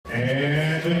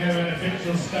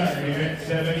starting at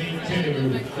 72.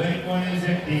 Lane 1 is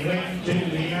empty. Lane 2,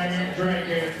 the Iron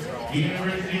Dragons.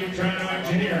 University of Toronto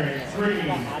Engineering. 3,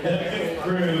 the Big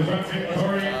Crew from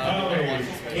Victoria College.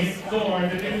 In 4,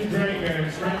 the New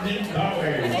Dragons from New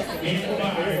College. In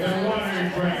 5, the Water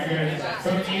Dragons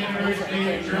from the University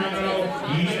of Toronto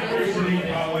University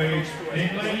College. In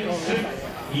lane 6,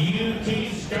 UT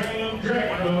Skylum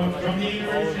Draco from the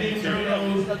University of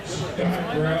Toronto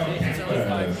Scottsdale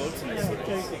campus.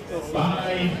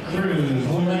 5 crews,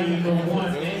 lane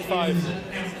 1 is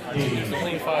empty.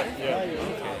 Lane 5, yeah.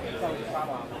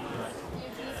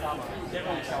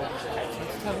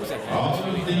 All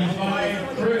of the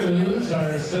 5 crews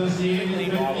are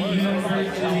associated with the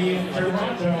University of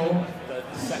Toronto.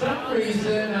 For some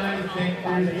reason, I think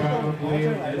there's probably a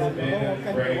little bit of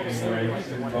bragging rights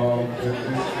involved with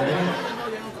this race.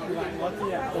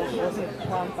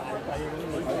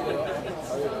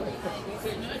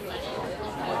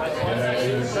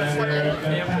 The center of the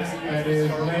pack, that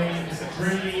is lanes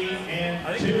 3 and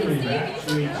 2.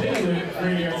 Actually, 2 and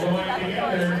 3 are going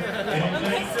together. And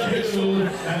lane 2,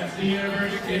 that's the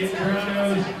University of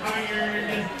Toronto's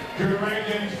Iron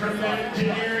Dragons from the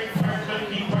Engineering Department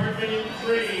in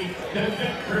 3. The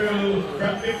Vic Crew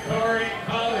from Victoria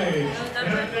College. And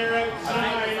on their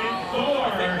outside in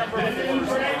 4, the New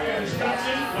Dragons from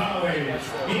New College.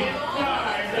 In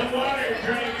 5, the Water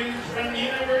Dragons from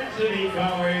University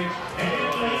College. And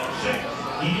in lane 6,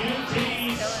 UT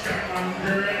Skylum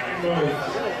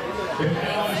Dragons. The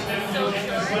Dallas Devils in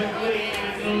the slip lead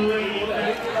in the lead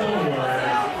at 4.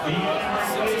 The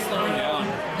University slowing down.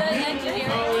 The Engineering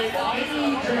College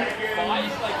New Dragons.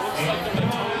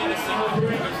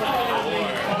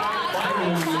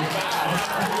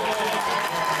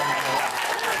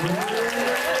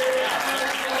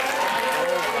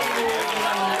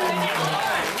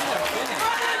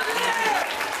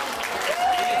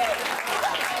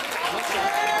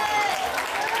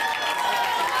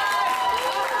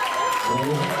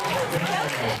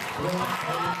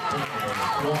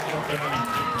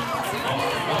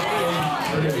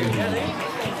 Yeah,